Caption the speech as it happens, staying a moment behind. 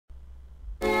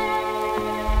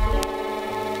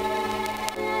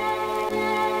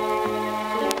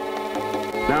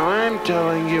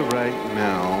telling you right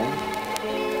now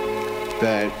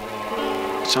that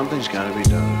something's got to be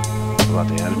done about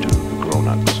the attitude of the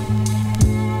grown-ups.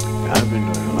 I've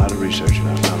been doing a lot of research and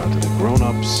I found out that the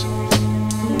grown-ups,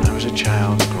 when I was a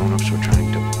child, the grown-ups were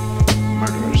trying to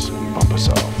murder us and bump us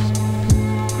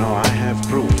off. No, I have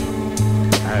proof.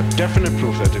 I have definite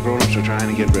proof that the grown-ups were trying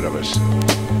to get rid of us.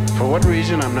 For what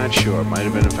reason, I'm not sure. It might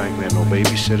have been the fact we had no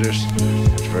babysitters.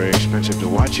 It's very expensive to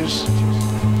watch us.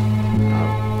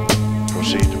 I'll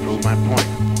proceed to prove my point.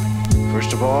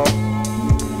 First of all,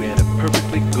 we had a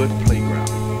perfectly good playground.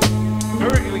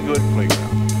 Perfectly good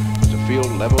playground. It was a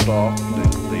field leveled off.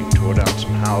 They tore down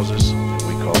some houses.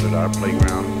 We called it our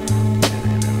playground.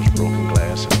 And there was broken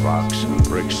glass and rocks and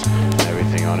bricks and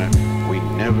everything on it. We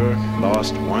never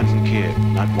lost one kid.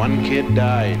 Not one kid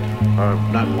died. Or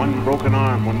not one broken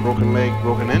arm, one broken leg,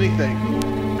 broken anything.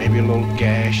 Maybe a little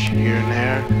gash here and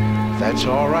there. That's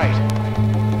all right.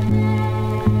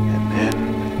 And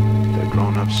then the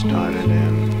grown-ups started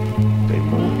in. They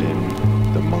moved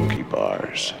in the monkey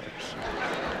bars.